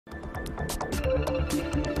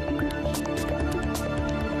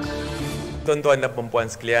Tuan-tuan dan perempuan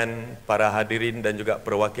sekalian, para hadirin dan juga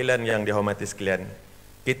perwakilan yang dihormati sekalian,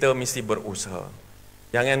 kita mesti berusaha.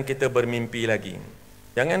 Jangan kita bermimpi lagi.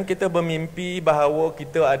 Jangan kita bermimpi bahawa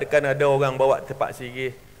kita akan ada orang bawa tepak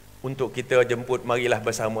sirih untuk kita jemput, marilah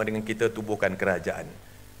bersama dengan kita tubuhkan kerajaan.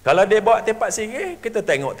 Kalau dia bawa tepak sirih, kita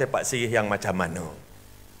tengok tepak sirih yang macam mana.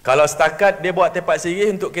 Kalau setakat dia bawa tepak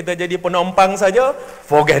sirih untuk kita jadi penumpang saja,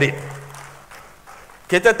 forget it.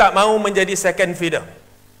 Kita tak mahu menjadi second feeder.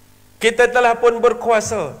 Kita telah pun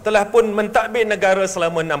berkuasa, telah pun mentadbir negara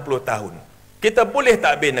selama 60 tahun. Kita boleh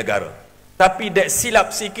tadbir negara. Tapi dek silap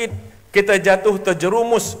sikit, kita jatuh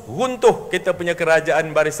terjerumus, runtuh kita punya kerajaan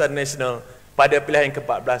barisan nasional pada pilihan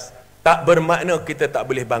ke-14. Tak bermakna kita tak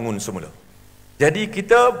boleh bangun semula. Jadi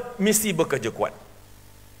kita mesti bekerja kuat.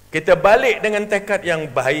 Kita balik dengan tekad yang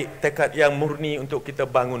baik, tekad yang murni untuk kita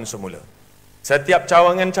bangun semula. Setiap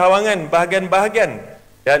cawangan-cawangan, bahagian-bahagian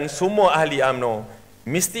dan semua ahli UMNO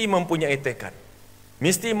mesti mempunyai tekad,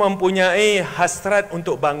 mesti mempunyai hasrat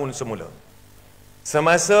untuk bangun semula.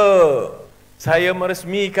 Semasa saya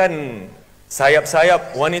meresmikan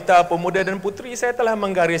sayap-sayap wanita, pemuda dan puteri, saya telah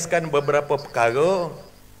menggariskan beberapa perkara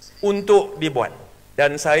untuk dibuat.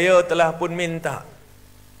 Dan saya telah pun minta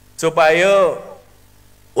supaya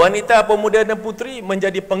wanita, pemuda dan puteri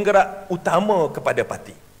menjadi penggerak utama kepada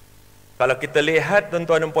parti. Kalau kita lihat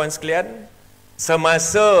tuan-tuan dan puan sekalian,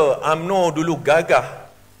 semasa UMNO dulu gagah,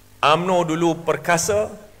 UMNO dulu perkasa,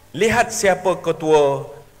 lihat siapa ketua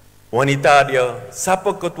wanita dia,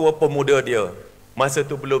 siapa ketua pemuda dia. Masa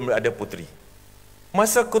tu belum ada puteri.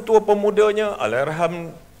 Masa ketua pemudanya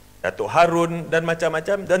Allahyarham Datuk Harun dan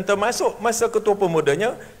macam-macam, dan termasuk masa ketua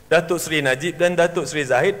pemudanya Datuk Seri Najib dan Datuk Seri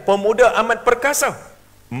Zahid, pemuda amat perkasa.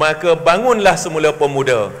 Maka bangunlah semula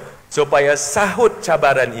pemuda supaya sahut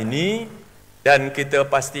cabaran ini, dan kita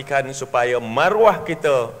pastikan supaya maruah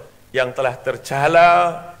kita yang telah tercela,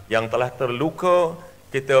 yang telah terluka,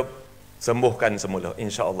 kita sembuhkan semula,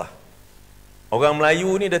 insya-Allah. Orang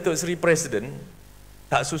Melayu ni, Datuk Seri Presiden,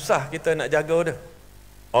 tak susah kita nak jaga dia.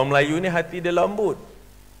 Orang Melayu ni hati dia lembut.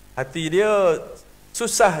 Hati dia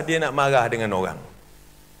susah dia nak marah dengan orang.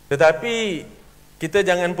 Tetapi kita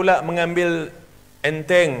jangan pula mengambil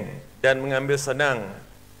enteng dan mengambil senang.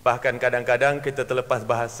 Bahkan kadang-kadang kita terlepas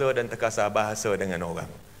bahasa dan terkasar bahasa dengan orang.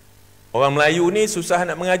 Orang Melayu ni susah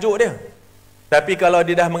nak mengajuk dia. Tapi kalau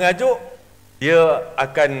dia dah mengajuk, dia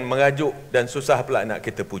akan mengajuk dan susah pula nak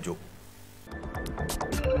kita pujuk.